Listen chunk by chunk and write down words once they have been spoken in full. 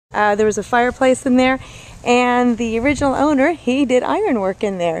There was a fireplace in there, and the original owner, he did ironwork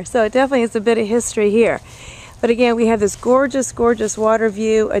in there. So it definitely is a bit of history here. But again, we have this gorgeous, gorgeous water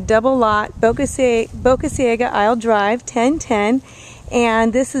view, a double lot, Boca Ciega Isle Drive, 1010.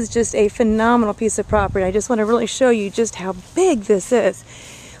 And this is just a phenomenal piece of property. I just want to really show you just how big this is.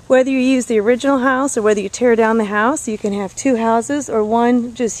 Whether you use the original house or whether you tear down the house, you can have two houses or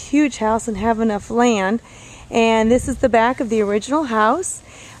one just huge house and have enough land. And this is the back of the original house.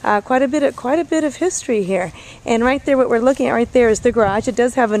 Quite a bit of history here. And right there, what we're looking at right there is the garage. It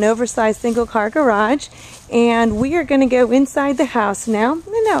does have an oversized single car garage. And we are going to go inside the house now.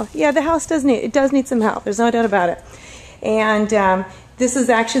 Yeah, the house does need some help. There's no doubt about it. And this is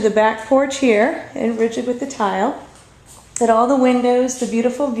actually the back porch here, and rigid with the tile. At all the windows, the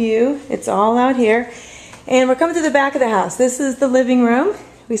beautiful view. It's all out here. And we're coming to the back of the house. This is the living room.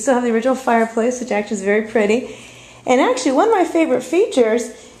 We still have the original fireplace, which actually is very pretty. And actually, one of my favorite features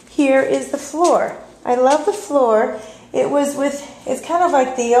here is the floor. I love the floor. It's kind of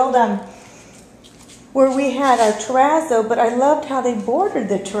like the old, where we had our terrazzo, but I loved how they bordered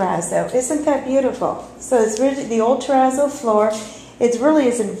the terrazzo. Isn't that beautiful? So it's really the old terrazzo floor. It really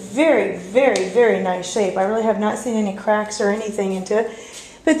is in very, very, very nice shape. I really have not seen any cracks or anything into it.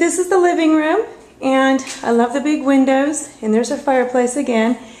 But this is the living room. And I love the big windows, and there's our fireplace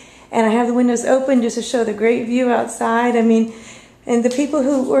again. And I have the windows open just to show the great view outside. I mean, and the people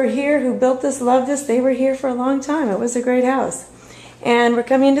who were here, who built this, loved this. They were here for a long time. It was a great house. And we're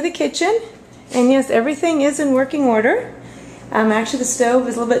coming into the kitchen. And yes, everything is in working order. Actually, the stove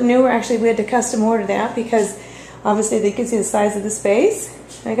is a little bit newer. Actually, we had to custom order that because obviously they could see the size of the space.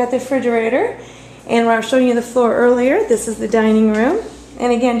 I got the refrigerator. And when I was showing you the floor earlier, this is the dining room.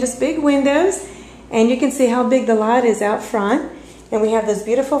 And again, just big windows. And you can see how big the lot is out front. And we have those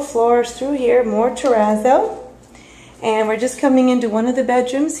beautiful floors through here, more terrazzo. And we're just coming into one of the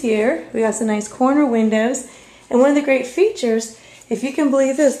bedrooms here. We got some nice corner windows. And one of the great features, if you can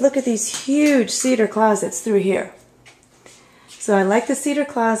believe this, look at these huge cedar closets through here. So I like the cedar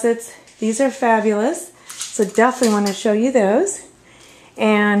closets. These are fabulous. So definitely want to show you those.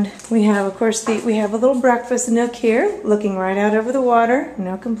 And we have, of course, we have a little breakfast nook here, looking right out over the water.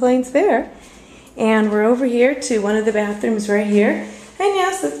 No complaints there. And we're over here to one of the bathrooms right here. And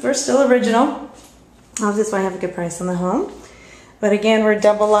yes, we're still original. Obviously, I have a good price on the home. But again, we're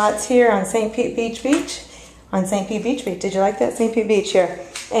double lots here on St. Pete Beach. On St. Pete Beach. Did you like that? St. Pete Beach here.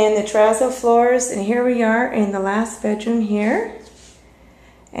 And the terrazzo floors. And here we are in the last bedroom here.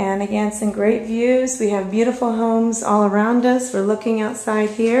 And again, some great views. We have beautiful homes all around us. We're looking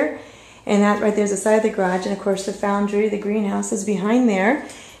outside here. And that right there's the side of the garage. And of course, the foundry, the greenhouse is behind there.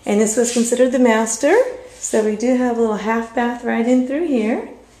 And this was considered the master. So we do have a little half bath right in through here.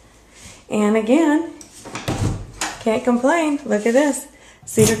 And again, can't complain. Look at this.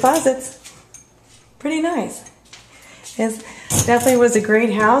 Cedar closets. Pretty nice. It definitely was a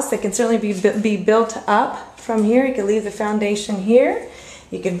great house. It can certainly be built up from here. You can leave the foundation here.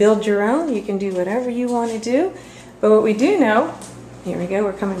 You can build your own. You can do whatever you want to do. But what we do know, here we go.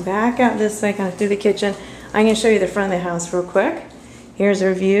 We're coming back out this way, kind of through the kitchen. I'm going to show you the front of the house real quick. Here's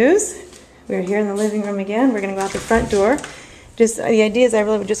our views. We're here in the living room again. We're going to go out the front door. Just the idea is I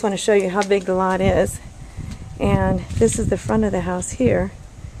really just want to show you how big the lot is. And this is the front of the house here.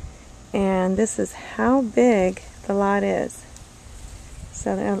 And this is how big the lot is.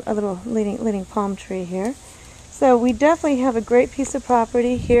 So a little leaning palm tree here. So we definitely have a great piece of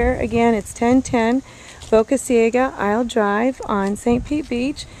property here. Again, it's 1010 Boca Ciega Isle Drive on St. Pete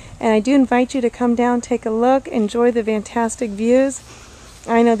Beach. And I do invite you to come down, take a look, enjoy the fantastic views.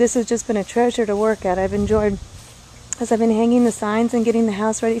 I know this has just been a treasure to work at. I've enjoyed, as I've been hanging the signs and getting the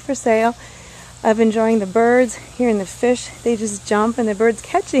house ready for sale, I've enjoying the birds, hearing the fish. They just jump and the birds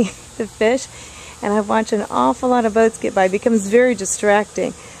catching the fish. And I've watched an awful lot of boats get by. It becomes very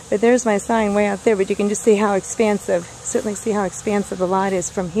distracting. But there's my sign way out there, but you can just see how expansive, certainly see how expansive the lot is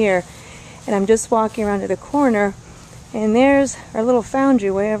from here. And I'm just walking around to the corner, and there's our little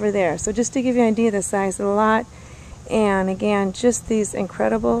foundry way over there. So just to give you an idea of the size of the lot, and again, just these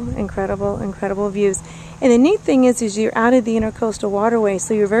incredible, incredible, incredible views. And the neat thing is you're out of the Intracoastal waterway,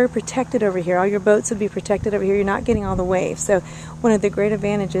 so you're very protected over here. All your boats would be protected over here. You're not getting all the waves. So one of the great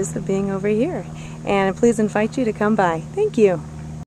advantages of being over here. And please invite you to come by. Thank you.